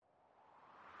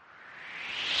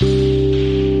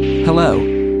Hello,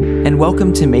 and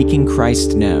welcome to Making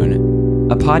Christ Known,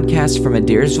 a podcast from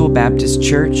Adairsville Baptist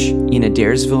Church in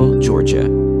Adairsville, Georgia.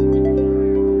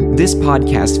 This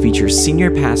podcast features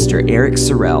Senior Pastor Eric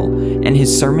Sorrell and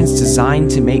his sermons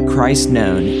designed to make Christ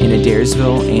known in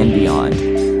Adairsville and beyond.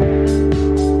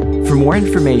 For more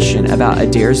information about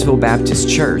Adairsville Baptist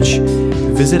Church,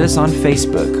 visit us on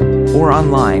Facebook or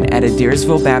online at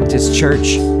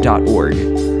adairsvillebaptistchurch.org.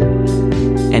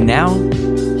 And now,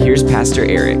 here's Pastor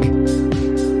Eric.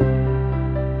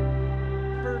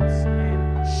 Shepherds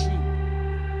and sheep.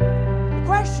 The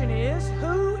question is,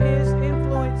 who is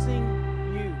influencing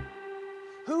you?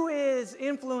 Who is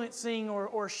influencing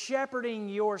or shepherding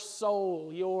your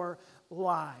soul, your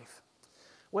life?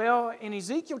 Well, in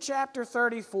Ezekiel chapter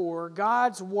 34,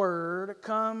 God's word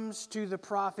comes to the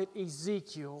prophet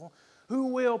Ezekiel, who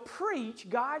will preach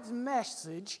God's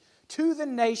message to the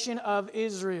nation of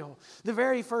Israel. The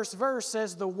very first verse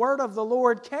says, "The word of the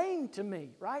Lord came to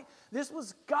me," right? This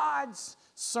was God's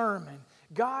sermon,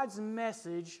 God's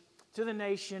message to the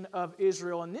nation of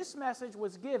Israel. And this message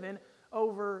was given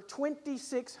over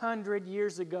 2,600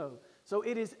 years ago. So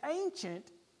it is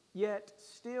ancient, yet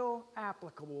still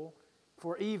applicable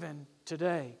for even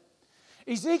today.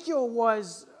 Ezekiel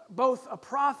was both a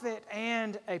prophet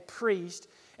and a priest,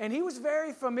 and he was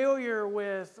very familiar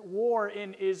with war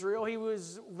in Israel. He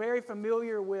was very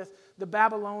familiar with the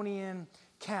Babylonian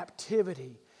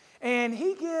captivity. And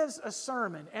he gives a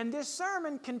sermon, and this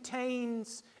sermon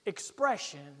contains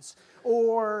expressions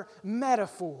or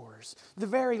metaphors. The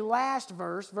very last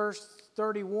verse, verse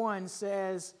 31,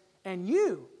 says, "And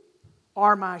you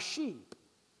are my sheep,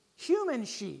 human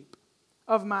sheep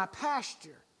of my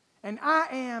pasture, and I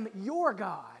am your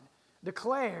God,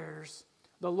 declares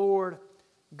the Lord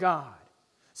God."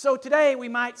 So today we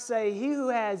might say, he who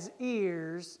has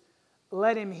ears,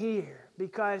 let him hear,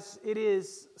 because it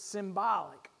is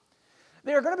symbolic.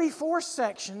 There are going to be 4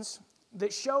 sections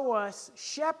that show us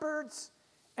shepherds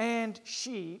and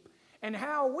sheep and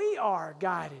how we are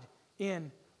guided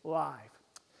in life.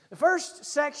 The first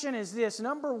section is this,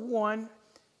 number 1,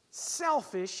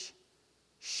 selfish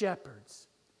shepherds.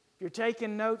 If you're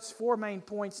taking notes, 4 main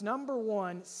points. Number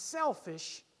 1,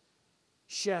 selfish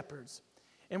shepherds.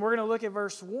 And we're going to look at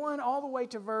verse 1 all the way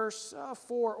to verse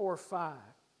 4 or 5.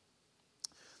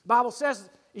 The Bible says,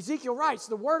 Ezekiel writes,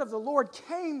 "The word of the Lord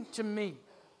came to me."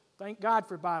 Thank God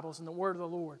for Bibles and the word of the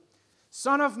Lord.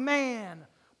 "Son of man,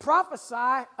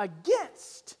 prophesy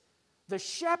against the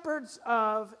shepherds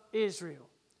of Israel,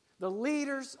 the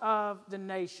leaders of the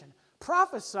nation.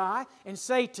 Prophesy and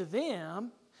say to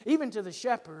them, even to the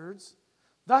shepherds,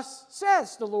 thus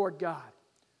says the Lord God,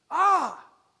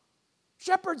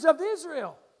 shepherds of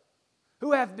Israel,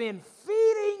 who have been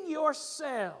feeding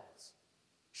yourselves.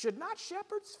 Should not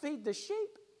shepherds feed the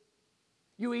sheep?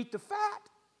 You eat the fat.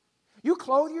 You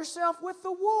clothe yourself with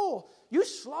the wool. You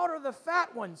slaughter the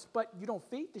fat ones, but you don't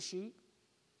feed the sheep.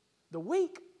 The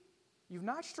weak you've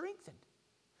not strengthened.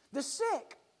 The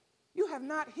sick you have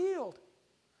not healed.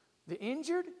 The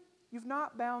injured you've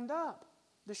not bound up.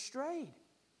 The strayed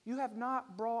you have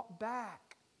not brought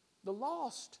back. The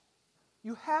lost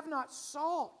you have not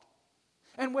sought.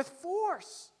 And with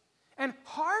force and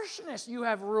harshness you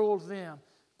have ruled them.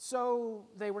 So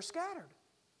they were scattered,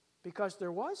 because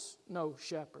there was no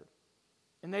shepherd.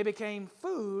 And they became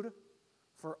food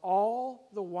for all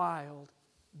the wild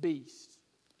beasts."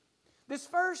 This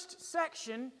first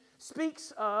section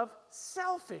speaks of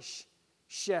selfish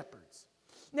shepherds.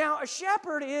 Now, a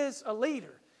shepherd is a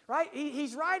leader, right?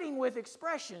 He's writing with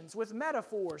expressions, with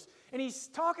metaphors. And he's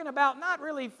talking about not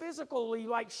really physically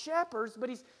like shepherds,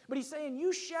 but he's saying,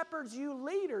 you shepherds, you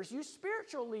leaders, you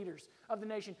spiritual leaders of the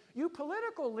nation, you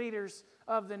political leaders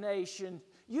of the nation,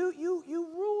 you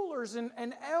rulers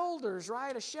and elders,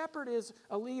 right? A shepherd is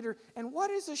a leader. And what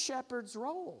is a shepherd's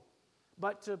role?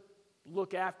 But to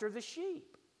look after the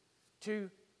sheep,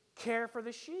 to care for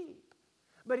the sheep.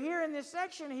 But here in this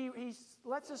section, he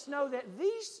lets us know that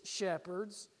these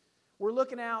shepherds were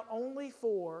looking out only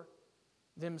for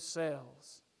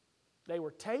themselves. They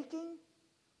were taking,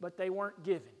 but they weren't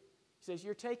giving. He says,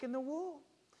 you're taking the wool.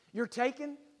 You're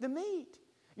taking the meat.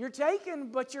 You're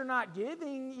taking, but you're not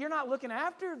giving. You're not looking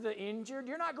after the injured.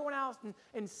 You're not going out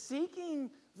and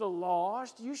seeking the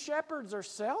lost. You shepherds are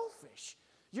selfish.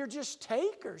 You're just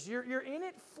takers. You're in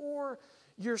it for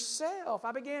yourself.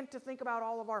 I began to think about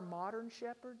all of our modern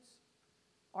shepherds,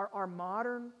 our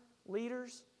modern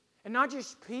leaders, and not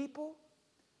just people,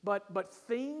 but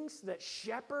things that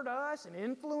shepherd us and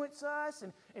influence us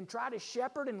and try to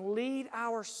shepherd and lead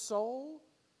our soul.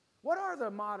 What are the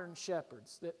modern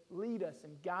shepherds that lead us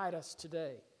and guide us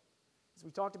today? As we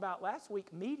talked about last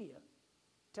week, media,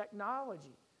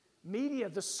 technology, Media,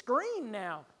 the screen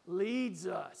now leads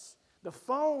us. The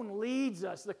phone leads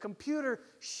us. The computer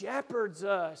shepherds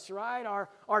us, right?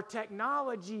 Our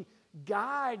technology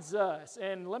guides us.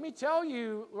 And let me tell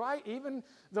you, right, even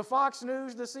the Fox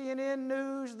News, the CNN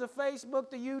News, the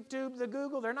Facebook, the YouTube, the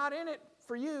Google, they're not in it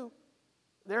for you.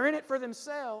 They're in it for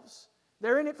themselves.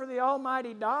 They're in it for the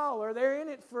almighty dollar. They're in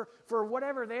it for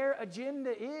whatever their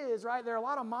agenda is, right? There are a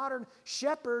lot of modern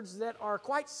shepherds that are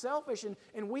quite selfish,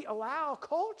 and we allow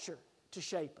culture to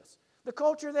shape us. The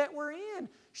culture that we're in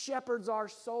shepherds our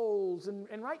souls.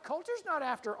 And right, culture's not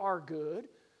after our good.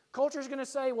 Culture's going to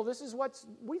say, well, this is what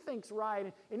we think's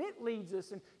right, and it leads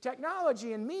us. And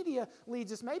technology and media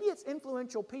leads us. Maybe it's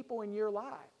influential people in your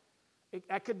life.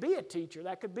 That could be a teacher.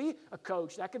 That could be a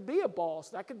coach. That could be a boss.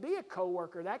 That could be a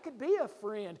coworker. That could be a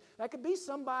friend. That could be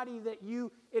somebody that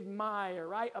you admire,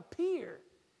 right? A peer.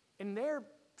 And they're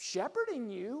shepherding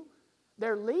you.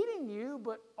 They're leading you,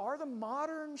 but are the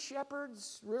modern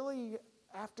shepherds really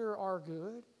after our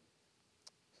good?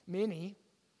 Many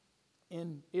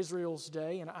in Israel's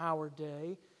day, in our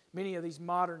day, many of these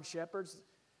modern shepherds,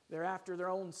 they're after their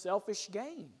own selfish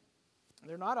gain.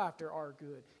 They're not after our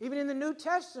good. Even in the New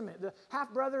Testament, the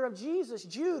half-brother of Jesus,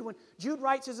 Jude, when Jude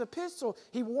writes his epistle,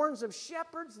 he warns of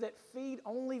shepherds that feed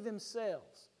only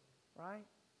themselves, right?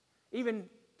 Even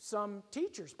some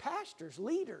teachers, pastors,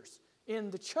 leaders in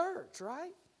the church,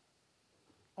 right?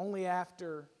 Only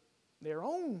after their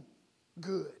own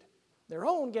good, their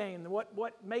own gain,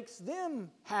 what makes them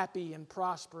happy and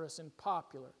prosperous and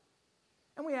popular.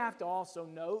 And we have to also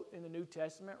note in the New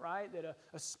Testament, right, that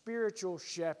a spiritual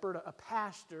shepherd, a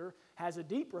pastor, has a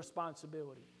deep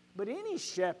responsibility. But any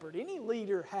shepherd, any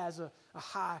leader has a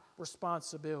high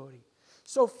responsibility.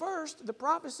 So first, the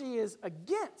prophecy is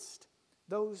against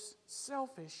those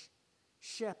selfish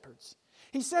shepherds.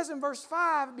 He says in verse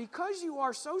 5, because you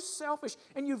are so selfish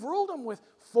and you've ruled them with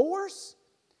force,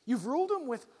 you've ruled them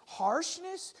with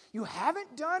harshness, you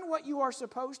haven't done what you are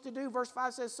supposed to do. Verse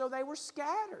 5 says, so they were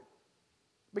scattered.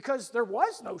 Because there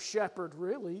was no shepherd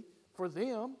really for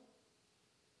them.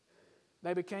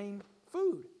 They became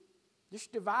food,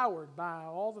 just devoured by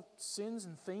all the sins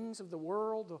and things of the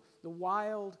world, the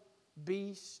wild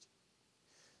beast.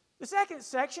 The second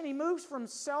section, he moves from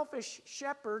selfish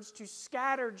shepherds to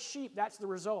scattered sheep. That's the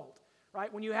result,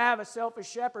 right? When you have a selfish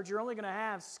shepherd, you're only going to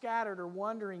have scattered or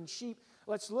wandering sheep.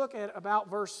 Let's look at about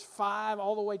verse 5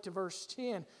 all the way to verse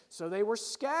 10. So they were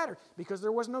scattered because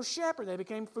there was no shepherd. They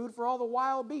became food for all the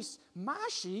wild beasts. My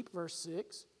sheep, verse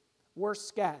 6, were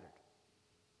scattered.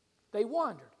 They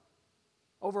wandered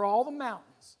over all the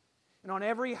mountains and on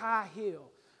every high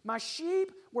hill. My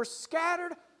sheep were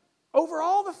scattered over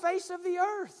all the face of the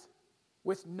earth,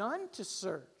 with none to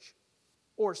search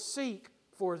or seek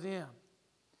for them.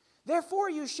 Therefore,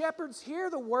 you shepherds,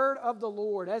 hear the word of the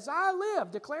Lord. As I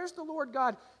live, declares the Lord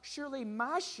God, surely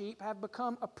my sheep have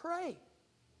become a prey.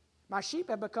 My sheep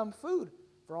have become food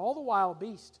for all the wild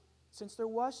beasts, since there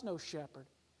was no shepherd.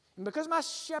 And because my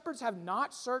shepherds have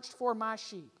not searched for my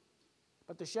sheep,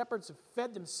 but the shepherds have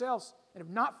fed themselves and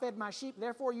have not fed my sheep,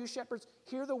 therefore, you shepherds,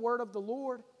 hear the word of the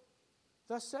Lord.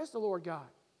 Thus says the Lord God,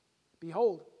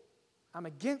 behold, I'm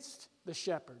against the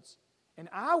shepherds, and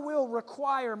I will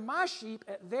require my sheep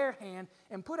at their hand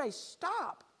and put a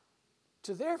stop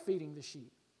to their feeding the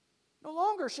sheep. No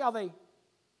longer shall they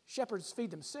shepherds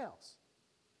feed themselves.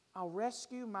 I'll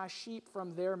rescue my sheep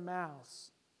from their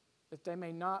mouths, that they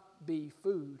may not be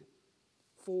food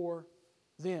for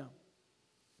them.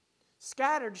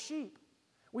 Scattered sheep.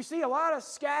 We see a lot of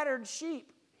scattered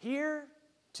sheep here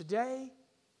today.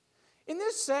 In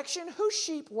this section, whose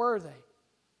sheep were they?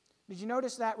 Did you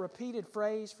notice that repeated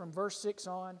phrase from verse 6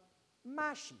 on?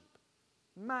 My sheep,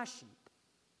 my sheep,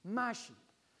 my sheep.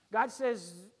 God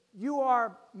says, you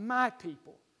are my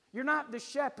people. You're not the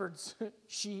shepherd's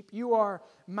sheep. You are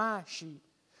my sheep.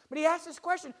 But he asks this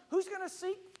question, who's going to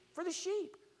seek for the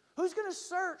sheep? Who's going to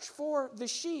search for the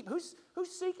sheep? Who's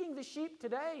seeking the sheep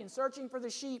today and searching for the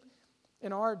sheep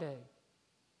in our day?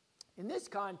 In this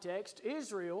context,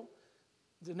 Israel,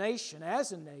 the nation,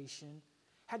 as a nation,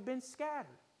 had been scattered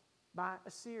by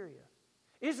Assyria.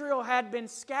 Israel had been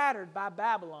scattered by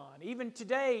Babylon. Even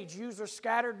today, Jews are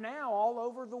scattered now all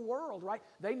over the world, right?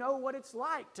 They know what it's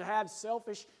like to have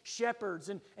selfish shepherds,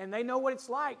 and they know what it's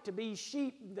like to be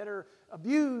sheep that are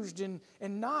abused and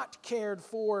not cared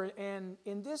for. And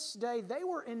in this day, they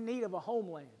were in need of a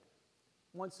homeland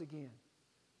once again.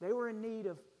 They were in need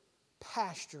of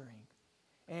pasturing.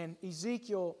 And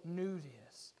Ezekiel knew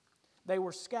this. They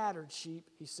were scattered sheep,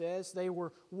 he says. They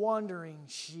were wandering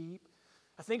sheep.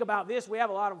 I think about this. We have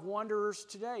a lot of wanderers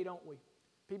today, don't we?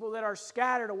 People that are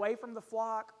scattered away from the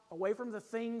flock, away from the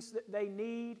things that they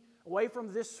need, away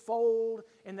from this fold,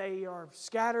 and they are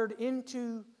scattered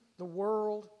into the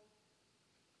world.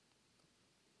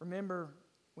 Remember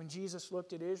when Jesus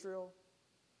looked at Israel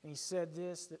and He said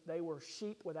this, that they were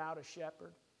sheep without a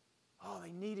shepherd. Oh,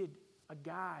 they needed a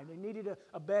guide. They needed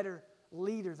a better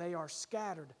leader. They are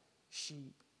scattered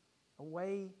sheep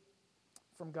away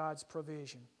from God's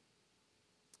provision.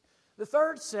 The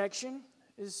third section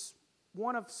is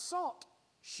one of salt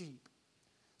sheep.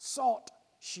 Salt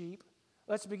sheep.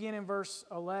 Let's begin in verse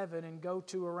 11 and go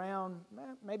to around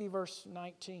maybe verse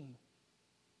 19.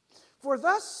 For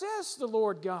thus says the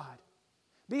Lord God,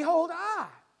 behold,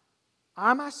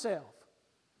 I myself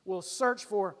will search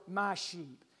for my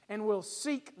sheep and will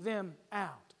seek them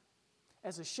out.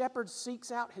 As a shepherd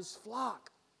seeks out his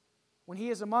flock when he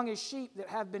is among his sheep that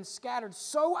have been scattered,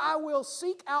 so I will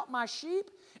seek out my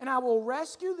sheep, and I will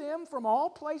rescue them from all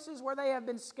places where they have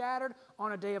been scattered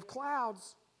on a day of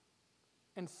clouds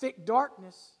and thick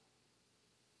darkness.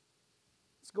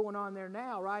 It's going on there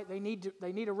now, right? They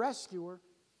need a rescuer.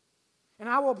 And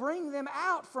I will bring them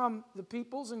out from the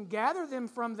peoples and gather them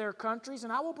from their countries,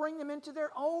 and I will bring them into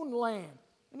their own land.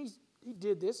 And he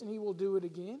did this, and He will do it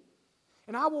again.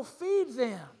 And I will feed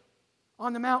them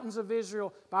on the mountains of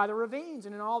Israel, by the ravines,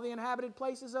 and in all the inhabited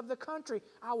places of the country.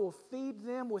 I will feed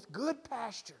them with good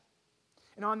pasture.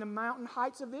 And on the mountain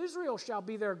heights of Israel shall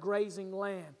be their grazing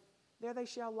land. There they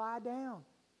shall lie down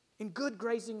in good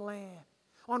grazing land.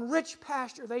 On rich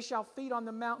pasture they shall feed on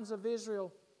the mountains of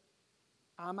Israel.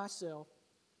 I myself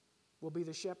will be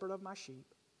the shepherd of my sheep.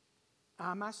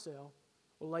 I myself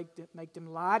will make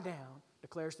them lie down,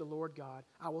 declares the Lord God.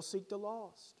 I will seek the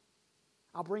lost.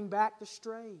 I'll bring back the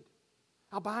strayed.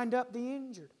 I'll bind up the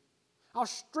injured. I'll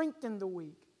strengthen the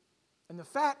weak. And the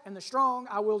fat and the strong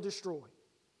I will destroy.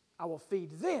 I will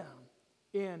feed them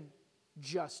in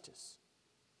justice.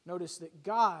 Notice that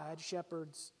God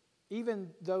shepherds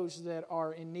even those that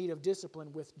are in need of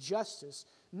discipline with justice,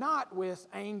 not with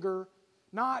anger,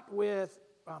 not with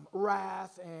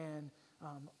wrath and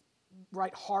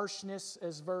right harshness,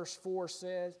 as verse 4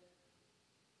 says.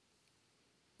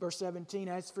 Verse 17,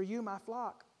 as for you, my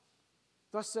flock,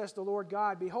 thus says the Lord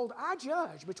God, behold, I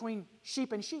judge between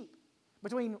sheep and sheep,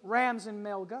 between rams and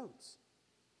male goats.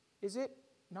 Is it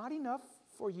not enough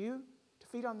for you to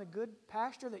feed on the good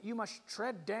pasture, that you must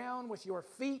tread down with your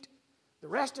feet the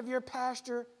rest of your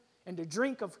pasture, and to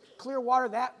drink of clear water,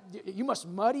 that you must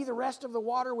muddy the rest of the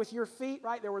water with your feet,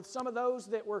 right? There were some of those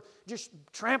that were just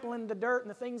trampling the dirt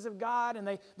and the things of God,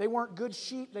 and they weren't good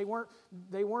sheep. They weren't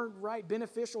right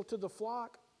beneficial to the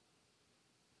flock.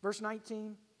 Verse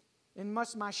 19, and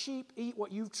must my sheep eat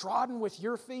what you've trodden with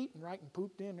your feet, and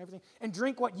pooped in and everything, and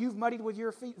drink what you've muddied with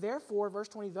your feet? Therefore, verse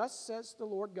 20, thus says the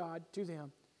Lord God to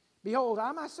them, behold,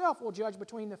 I myself will judge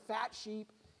between the fat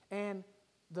sheep and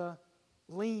the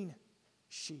lean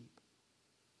sheep.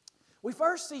 We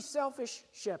first see selfish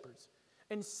shepherds,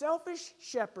 and selfish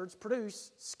shepherds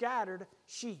produce scattered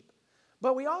sheep.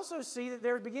 But we also see that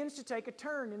there begins to take a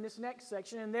turn in this next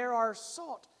section, and there are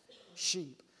salt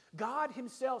sheep. God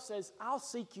Himself says, I'll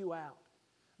seek you out.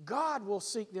 God will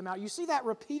seek them out. You see that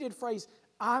repeated phrase,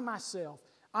 I myself,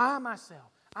 I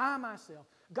myself, I myself.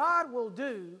 God will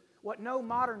do what no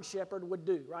modern shepherd would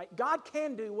do, right? God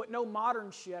can do what no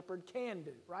modern shepherd can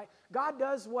do, right? God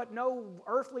does what no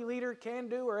earthly leader can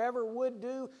do or ever would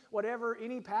do, whatever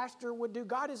any pastor would do.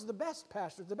 God is the best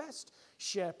pastor, the best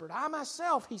shepherd. I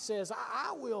myself, He says,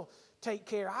 I will take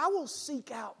care. I will seek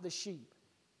out the sheep.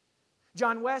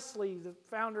 John Wesley, the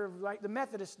founder of the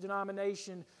Methodist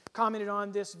denomination, commented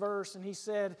on this verse, and he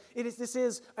said, this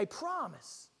is a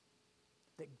promise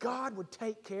that God would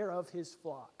take care of His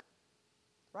flock.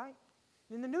 Right?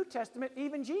 In the New Testament,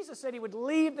 even Jesus said He would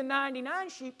leave the 99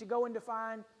 sheep to go and to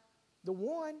find the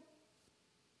one.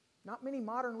 Not many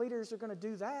modern leaders are going to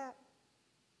do that.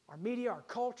 Our media, our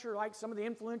culture, like some of the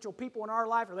influential people in our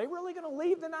life, are they really going to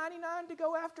leave the 99 to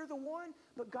go after the one?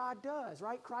 But God does,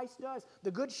 right? Christ does.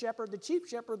 The good shepherd, the chief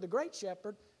shepherd, the great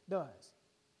shepherd does.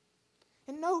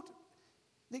 And note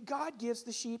that God gives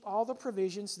the sheep all the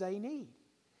provisions they need.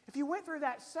 If you went through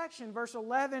that section, verse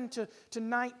 11 to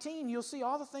 19, you'll see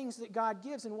all the things that God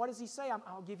gives. And what does He say?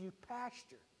 I'll give you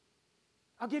pasture.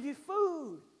 I'll give you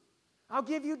food. I'll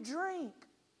give you drink.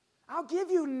 I'll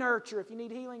give you nurture. If you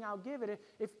need healing, I'll give it.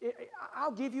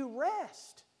 I'll give you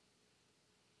rest.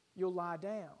 You'll lie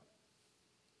down.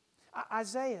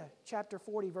 Isaiah chapter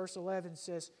 40, verse 11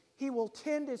 says, He will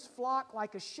tend His flock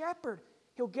like a shepherd.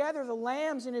 He'll gather the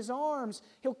lambs in His arms.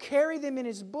 He'll carry them in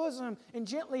His bosom and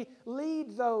gently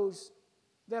lead those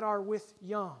that are with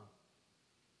young.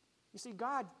 You see,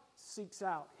 God seeks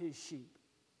out His sheep.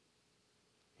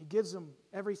 He gives them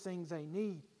everything they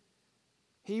need.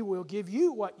 He will give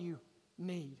you what you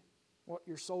need, what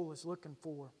your soul is looking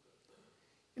for.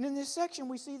 And in this section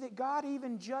we see that God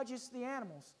even judges the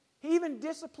animals. He even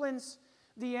disciplines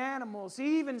the animals.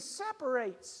 He even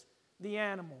separates the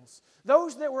animals.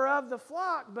 Those that were of the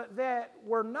flock but that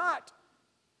were not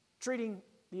treating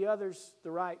the others the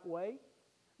right way,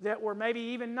 that were maybe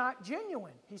even not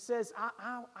genuine. He says,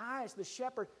 I as the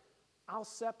shepherd, I'll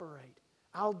separate.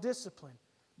 I'll discipline.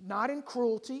 Not in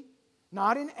cruelty,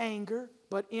 not in anger,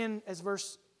 but in, as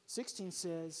verse 16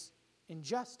 says, in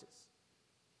justice.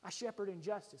 I shepherd in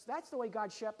justice. That's the way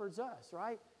God shepherds us,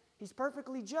 right? He's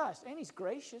perfectly just and He's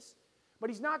gracious, but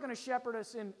He's not going to shepherd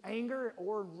us in anger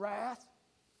or wrath.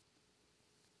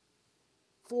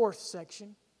 Fourth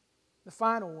section, the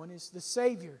final one, is the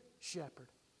Savior shepherd.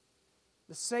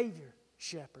 The Savior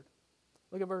shepherd.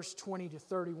 Look at verse 20 to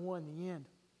 31, the end.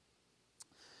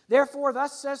 Therefore,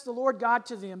 thus says the Lord God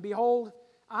to them, Behold,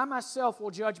 I myself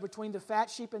will judge between the fat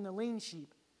sheep and the lean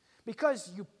sheep, because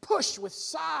you push with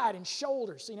side and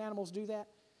shoulder. Seen animals do that?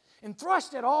 And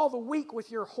thrust at all the weak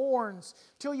with your horns,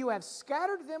 till you have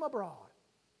scattered them abroad.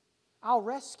 I'll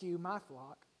rescue my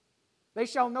flock. They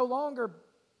shall no longer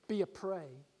be a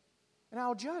prey. And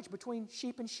I'll judge between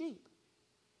sheep and sheep.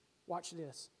 Watch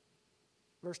this.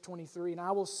 Verse 23, And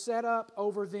I will set up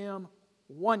over them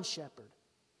one shepherd,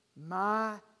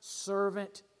 my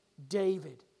servant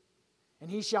David, and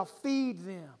he shall feed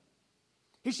them.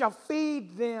 He shall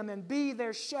feed them and be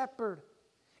their shepherd.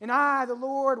 And I, the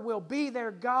Lord, will be their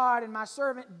God, and my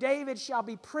servant David shall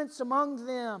be prince among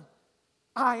them.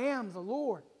 I am the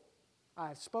Lord. I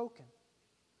have spoken.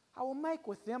 I will make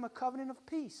with them a covenant of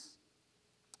peace,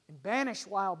 and banish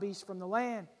wild beasts from the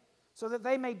land, so that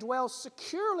they may dwell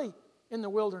securely in the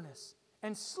wilderness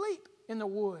and sleep in the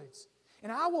woods.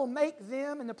 And I will make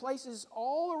them in the places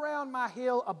all around my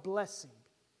hill a blessing.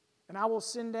 And I will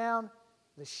send down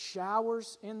the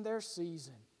showers in their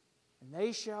season, and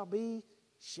they shall be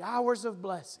showers of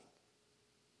blessing.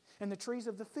 And the trees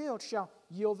of the field shall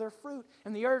yield their fruit,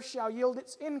 and the earth shall yield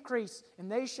its increase,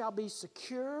 and they shall be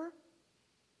secure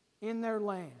in their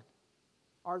land.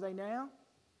 Are they now?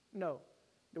 No.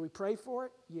 Do we pray for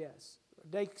it? Yes.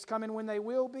 Days coming when they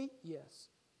will be? Yes.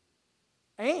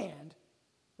 And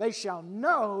they shall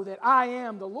know that I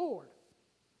am the Lord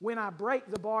when I break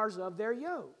the bars of their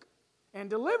yoke and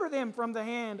deliver them from the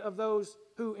hand of those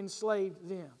who enslaved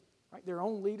them. Right? Their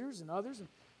own leaders and others. And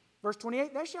verse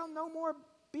 28, they shall no more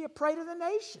be a prey to the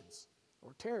nations,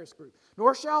 or terrorist group,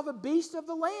 nor shall the beasts of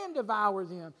the land devour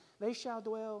them. They shall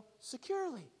dwell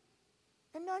securely,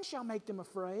 and none shall make them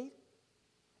afraid.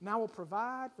 And I will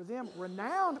provide for them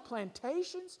renowned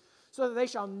plantations, so that they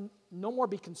shall no more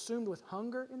be consumed with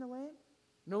hunger in the land,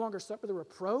 no longer suffer the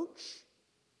reproach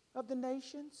of the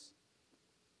nations.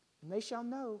 And they shall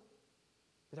know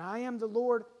that I am the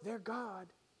Lord their God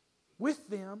with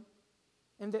them,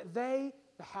 and that they,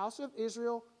 the house of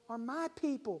Israel, are my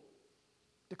people,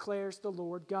 declares the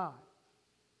Lord God.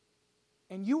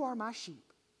 And you are my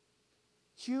sheep,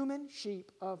 human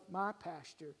sheep of my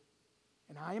pasture,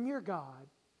 and I am your God,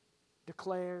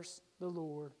 declares the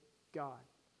Lord God.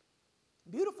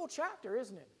 Beautiful chapter,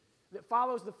 isn't it? That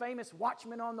follows the famous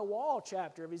Watchman on the Wall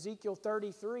chapter of Ezekiel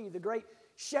 33, the great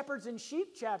Shepherds and Sheep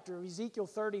chapter of Ezekiel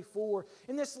 34.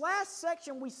 In this last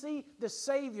section, we see the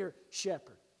Savior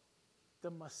shepherd,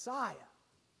 the Messiah,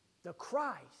 the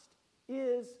Christ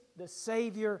is the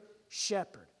Savior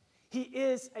shepherd. He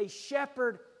is a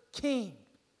shepherd king.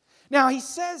 Now, he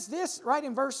says this right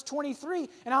in verse 23,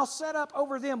 and I'll set up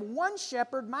over them one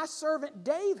shepherd, my servant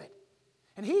David,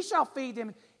 and he shall feed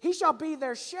them. He shall be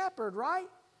their shepherd, right?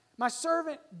 My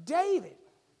servant David.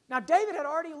 Now, David had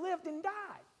already lived and died.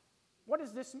 What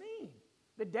does this mean?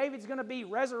 That David's going to be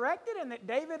resurrected and that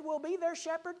David will be their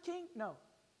shepherd king? No.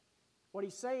 What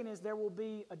he's saying is there will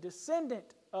be a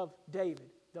descendant of David,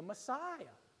 the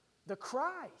Messiah, the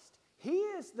Christ. He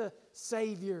is the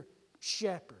Savior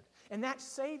shepherd. And that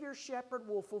Savior shepherd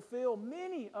will fulfill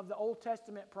many of the Old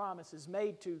Testament promises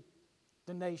made to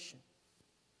the nation.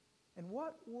 And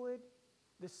what would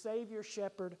the Savior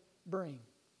shepherd bring?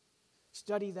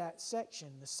 Study that section.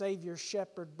 The Savior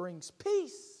shepherd brings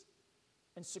peace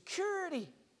and security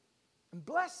and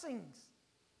blessings.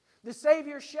 The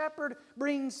Savior shepherd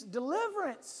brings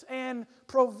deliverance and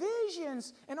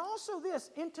provisions, and also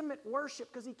this, intimate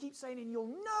worship, because he keeps saying, and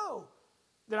you'll know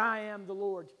that I am the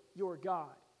Lord your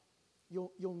God.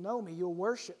 You'll know me, you'll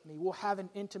worship me, we'll have an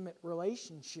intimate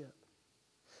relationship.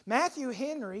 Matthew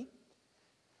Henry,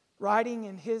 writing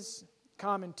in his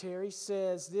commentary,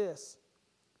 says this: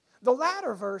 the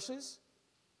latter verses,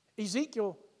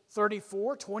 Ezekiel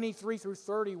 34, 23 through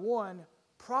 31,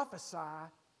 prophesy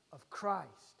of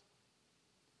Christ.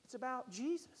 It's about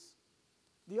Jesus,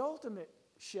 the ultimate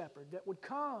shepherd that would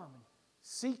come and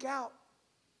seek out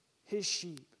His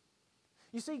sheep.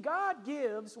 You see, God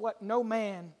gives what no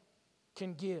man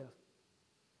can give.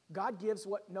 God gives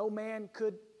what no man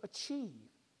could achieve.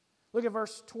 Look at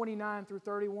verse 29 through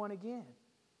 31 again.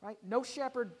 Right? No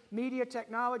shepherd media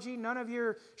technology, none of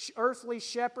your earthly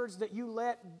shepherds that you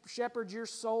let shepherd your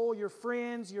soul, your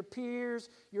friends, your peers,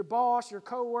 your boss, your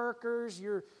co-workers,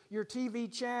 your TV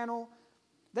channel.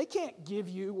 They can't give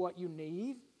you what you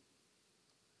need.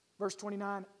 Verse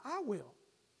 29, I will.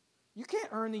 You can't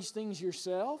earn these things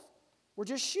yourself. We're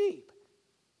just sheep.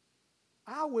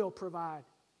 I will provide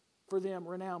for them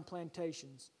renowned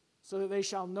plantations, so that they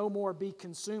shall no more be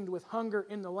consumed with hunger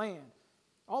in the land.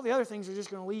 All the other things are just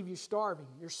going to leave you starving.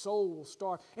 Your soul will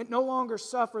starve. And no longer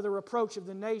suffer the reproach of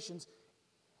the nations,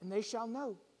 and they shall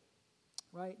know.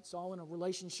 Right? It's all in a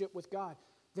relationship with God.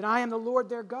 That I am the Lord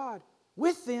their God,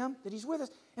 with them, that He's with us,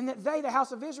 and that they, the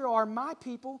house of Israel, are my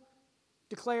people,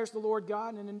 declares the Lord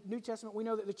God. And in the New Testament we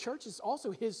know that the church is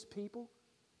also His people.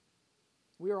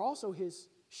 We are also His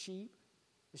sheep,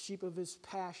 the sheep of His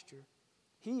pasture.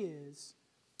 He is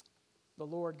the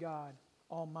Lord God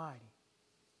Almighty.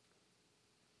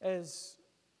 As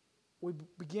we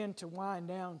begin to wind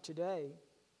down today,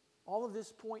 all of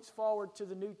this points forward to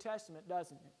the New Testament,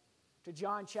 doesn't it? To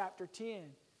John chapter 10.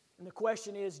 And the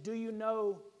question is, do you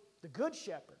know the good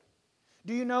shepherd?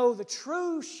 Do you know the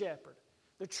true shepherd?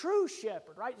 The true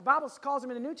shepherd, right? The Bible calls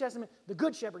Him in the New Testament the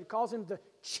good shepherd. It calls Him the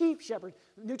chief shepherd.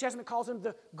 The New Testament calls Him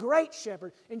the great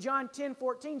shepherd. In John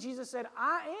 10:14, Jesus said,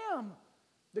 I am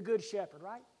the good shepherd,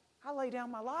 right? I lay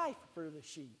down my life for the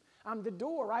sheep. I'm the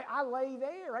door, right? I lay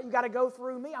there, right? You got to go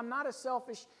through me. I'm not a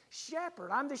selfish shepherd.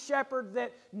 I'm the shepherd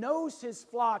that knows his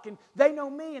flock, and they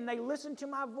know me, and they listen to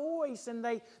my voice, and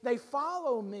they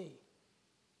follow me.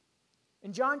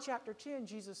 In John chapter 10,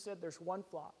 Jesus said there's one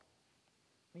flock.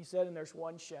 He said, and there's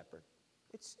one shepherd.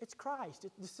 It's Christ,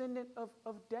 it's descendant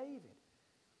of David.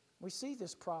 We see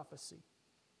this prophecy.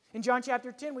 In John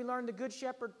chapter 10, we learn the good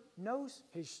shepherd knows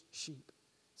his sheep,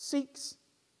 seeks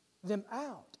them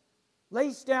out,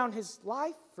 lays down his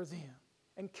life for them,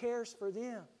 and cares for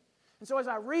them. And so as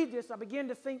I read this, I begin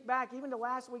to think back even to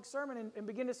last week's sermon and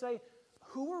begin to say,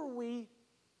 who are we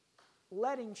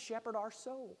letting shepherd our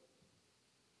soul?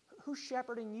 Who's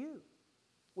shepherding you?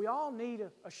 We all need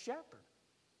a shepherd.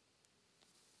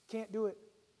 Can't do it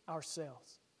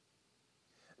ourselves.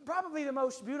 Probably the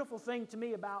most beautiful thing to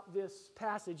me about this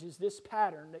passage is this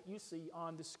pattern that you see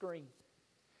on the screen.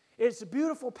 It's a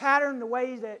beautiful pattern the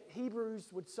way that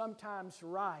Hebrews would sometimes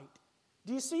write.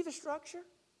 Do you see the structure?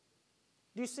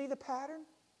 Do you see the pattern?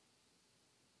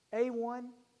 A1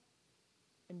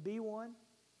 and B1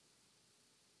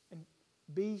 and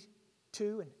B2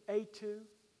 and A2.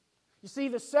 You see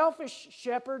the selfish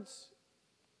shepherds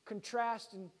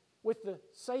contrasting with the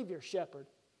Savior shepherd.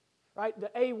 Right? The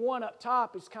A1 up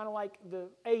top is kind of like the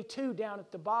A2 down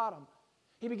at the bottom.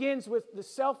 He begins with the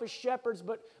selfish shepherds,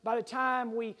 but by the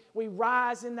time we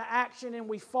rise in the action and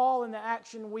we fall in the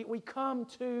action, we come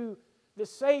to the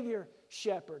Savior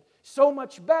shepherd. So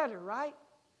much better, right?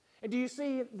 And do you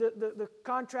see the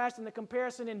contrast and the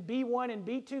comparison in B1 and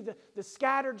B2, the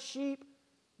scattered sheep,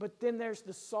 but then there's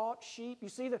the sought sheep. You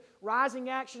see the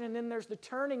rising action, and then there's the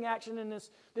turning action, and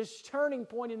this turning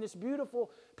point in this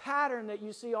beautiful pattern that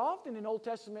you see often in Old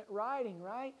Testament writing,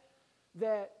 right?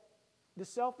 That the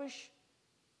selfish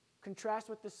contrast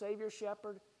with the Savior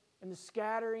shepherd, and the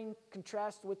scattering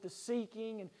contrast with the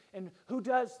seeking, and who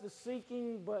does the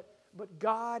seeking but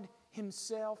God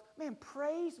Himself. Man,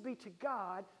 praise be to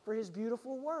God for His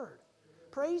beautiful Word.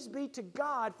 Praise be to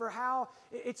God for how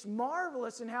it's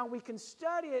marvelous and how we can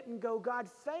study it and go, God,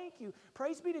 thank you.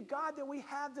 Praise be to God that we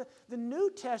have the New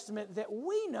Testament that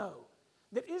we know,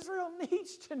 that Israel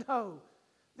needs to know,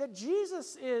 that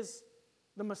Jesus is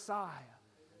the Messiah,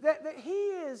 that He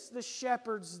is the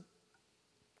shepherd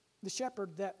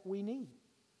that we need.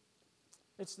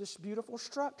 It's this beautiful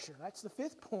structure. That's the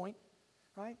fifth point,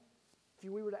 right? If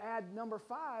we were to add number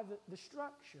 5, the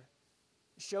structure,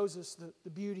 it shows us the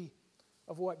beauty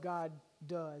of what God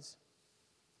does.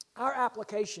 Our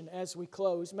application as we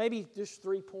close, maybe just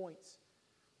 3 points.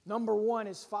 Number 1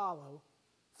 is follow.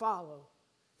 Follow.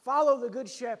 Follow the Good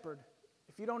Shepherd.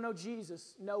 If you don't know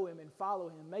Jesus, know Him and follow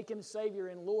Him. Make Him Savior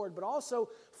and Lord. But also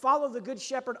follow the Good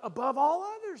Shepherd above all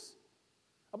others.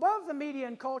 Above the media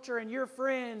and culture and your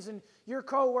friends and your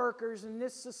co-workers and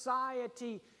this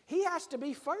society. He has to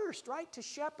be first, right, to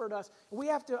shepherd us. We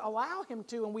have to allow Him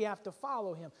to, and we have to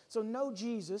follow Him. So know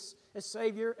Jesus as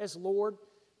Savior, as Lord.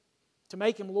 To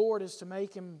make Him Lord is to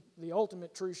make Him the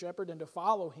ultimate true shepherd and to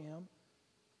follow Him.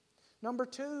 Number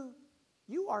two,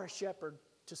 you are a shepherd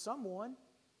to someone,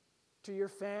 to your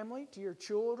family, to your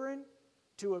children,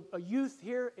 to a youth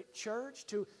here at church,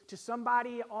 to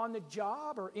somebody on the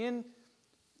job or in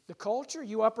the culture.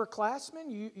 You upperclassmen,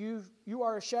 you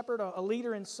are a shepherd, a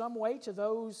leader in some way to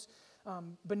those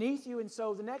beneath you. And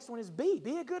so the next one is be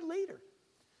a good leader.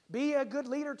 Be a good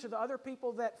leader to the other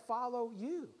people that follow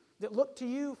you, that look to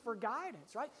you for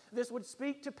guidance, right? This would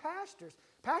speak to pastors.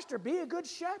 Pastor, be a good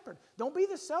shepherd. Don't be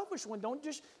the selfish one. Don't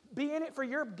just be in it for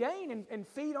your gain and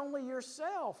feed only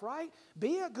yourself, right?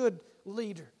 Be a good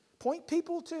leader. Point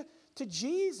people to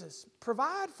Jesus.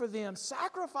 Provide for them.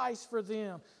 Sacrifice for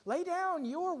them. Lay down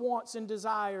your wants and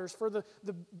desires for the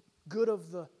good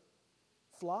of the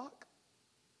flock.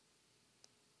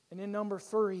 And then number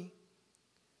three,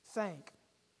 thank.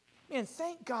 Man,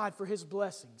 thank God for His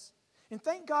blessings. And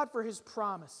thank God for His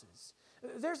promises.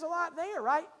 There's a lot there,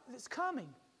 right? That's coming.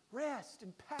 Rest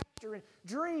and pasture and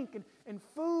drink and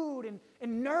food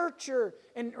and nurture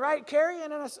and, right,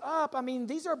 carrying us up. I mean,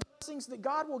 these are blessings that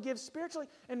God will give spiritually.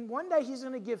 And one day He's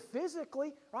going to give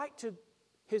physically, right, to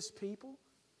His people.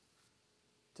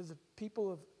 To the people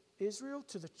of Israel,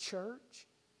 to the church.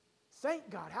 Thank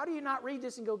God. How do you not read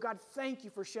this and go, God, thank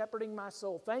you for shepherding my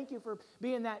soul. Thank you for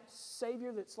being that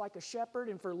Savior that's like a shepherd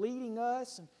and for leading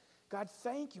us. And God,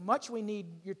 thank you. Much we need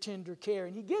your tender care.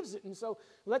 And He gives it. And so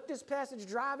let this passage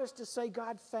drive us to say,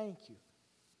 God, thank you.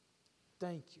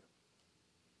 Thank you.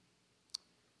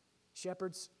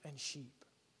 Shepherds and sheep.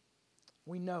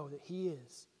 We know that He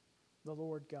is the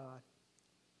Lord God.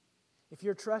 If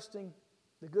you're trusting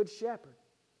the Good Shepherd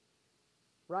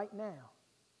right now,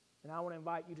 then I want to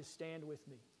invite you to stand with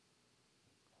me.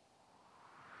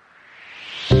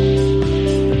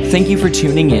 Thank you for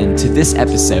tuning in to this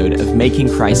episode of Making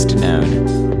Christ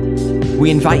Known. We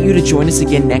invite you to join us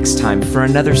again next time for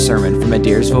another sermon from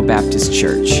Adairsville Baptist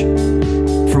Church.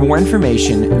 For more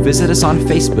information, visit us on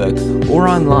Facebook or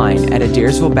online at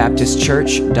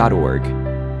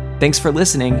adairsvillebaptistchurch.org. Thanks for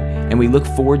listening, and we look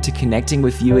forward to connecting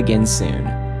with you again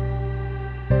soon.